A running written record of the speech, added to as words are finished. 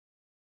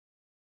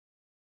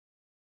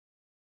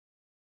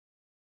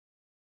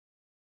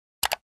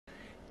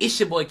It's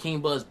your boy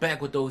King Buzz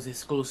back with those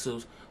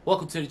exclusives.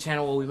 Welcome to the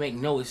channel where we make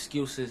no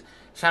excuses.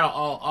 Shout out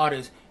all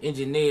artists,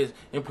 engineers,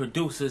 and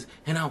producers.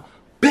 And I'm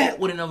back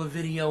with another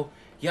video.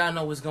 Y'all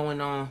know what's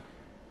going on.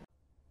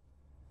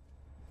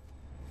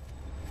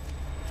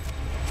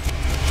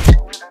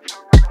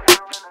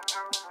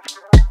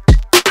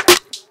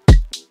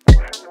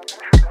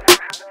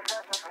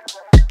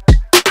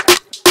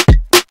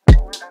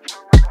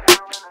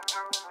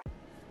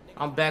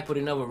 I'm back with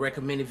another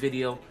recommended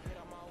video.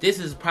 This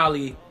is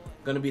probably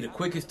gonna be the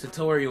quickest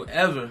tutorial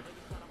ever,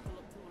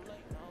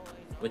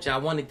 but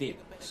y'all wanted it,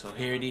 so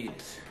here it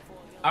is.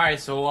 Alright,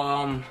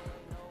 so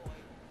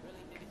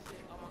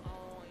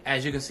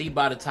as you can see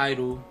by the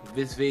title,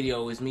 this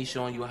video is me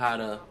showing you how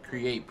to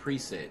create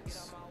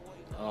presets.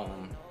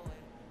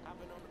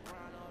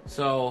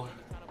 So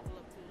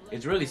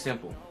it's really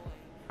simple.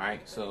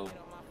 Alright, so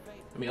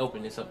let me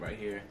open this up right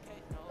here.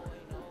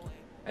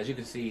 As you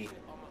can see,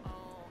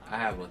 I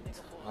have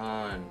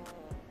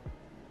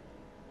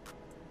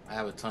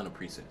a ton of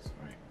presets,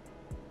 right?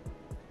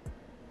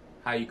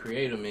 How you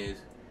create them is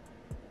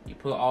you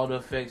put all the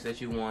effects that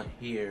you want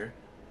here,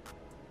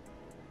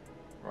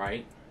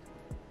 right?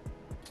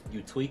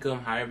 You tweak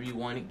them however you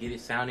want it, get it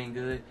sounding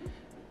good.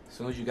 As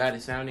soon as you got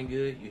it sounding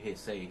good, you hit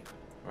save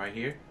right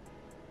here.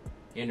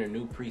 Enter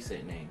new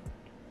preset name.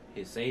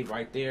 Hit save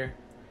right there.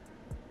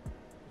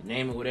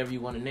 Name it whatever you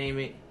want to name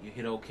it. You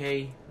hit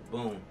OK.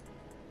 Boom.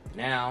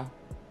 Now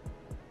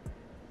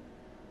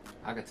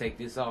I can take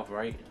this off,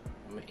 right?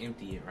 I'm gonna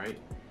empty it, right?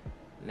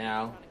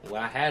 Now,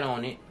 what I had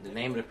on it, the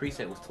name of the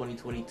preset was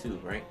 2022,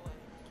 right?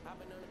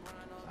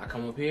 I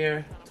come up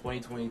here,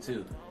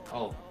 2022.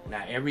 Oh,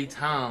 now every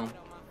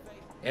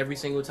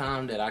single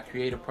time that I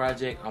create a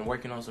project, I'm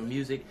working on some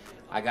music,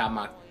 I got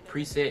my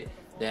preset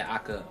that I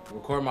could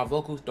record my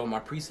vocals, throw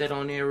my preset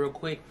on there real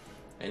quick,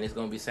 and it's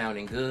gonna be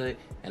sounding good,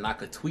 and I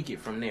could tweak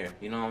it from there,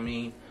 you know what I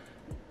mean?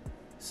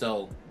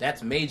 So,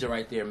 that's major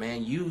right there,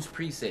 man. Use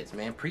presets,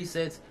 man.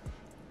 Presets,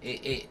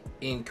 it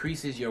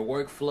increases your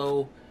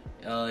workflow,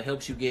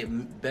 helps you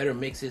get better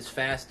mixes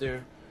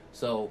faster.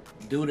 So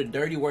do the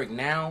dirty work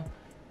now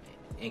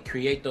and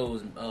create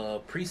those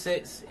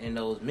presets and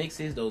those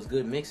mixes, those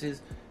good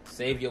mixes.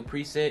 Save your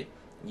preset,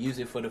 use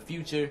it for the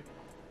future,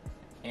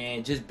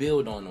 and just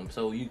build on them.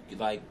 So you,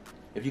 like,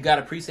 if you got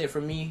a preset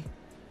from me,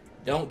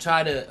 don't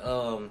try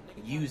to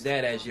use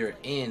that as your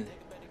end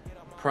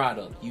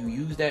product. You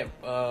use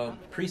that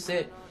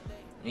preset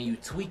and you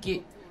tweak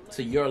it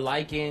to your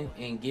liking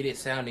and get it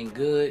sounding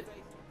good.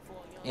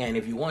 And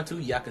if you want to,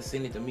 y'all can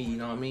send it to me, you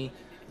know what I mean?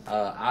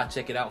 I'll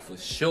check it out for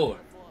sure.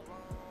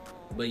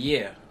 But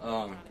yeah,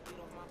 I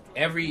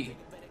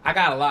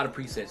got a lot of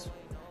presets,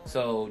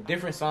 so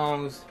different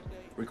songs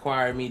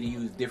require me to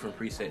use different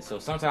presets. So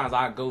sometimes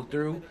I go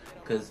through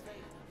because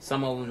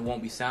some of them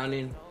won't be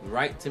sounding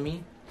right to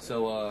me.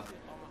 So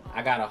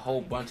I got a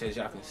whole bunch, as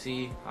y'all can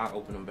see. I'll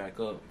open them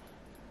back up,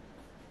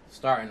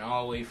 starting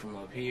all the way from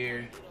up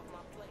here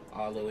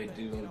all the way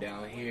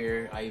down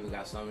here. I even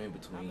got some in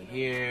between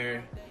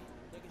here,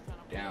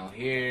 down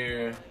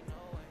here,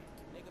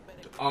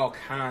 all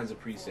kinds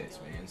of presets,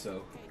 man.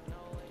 So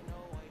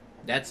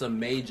that's a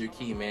major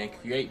key, man.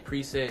 Create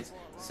presets,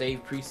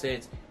 save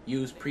presets,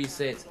 use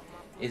presets.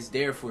 It's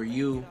there for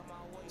you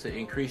to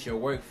increase your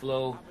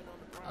workflow,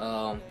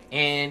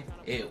 and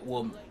it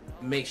will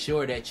make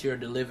sure that you're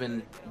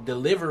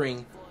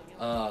delivering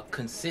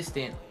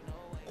consistent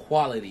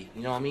quality,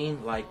 you know what I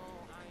mean? Like,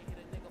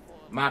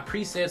 my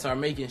presets are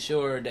making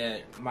sure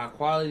that my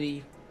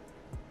quality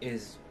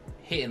is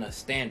hitting a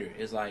standard.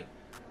 It's like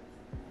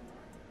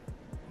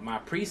my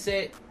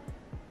preset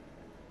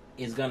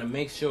is gonna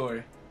make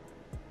sure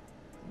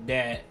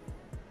that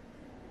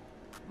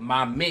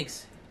my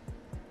mix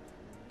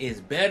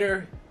is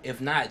better, if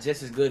not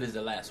just as good as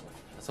the last one.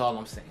 That's all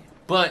I'm saying.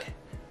 But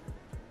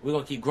we're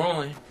gonna keep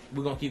growing.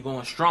 We're gonna keep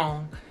going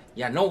strong.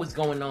 Y'all know what's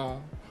going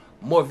on.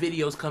 More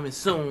videos coming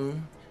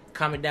soon.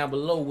 Comment down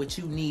below what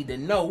you need to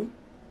know.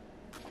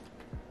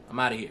 I'm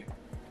out of here.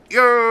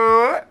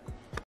 Yeah.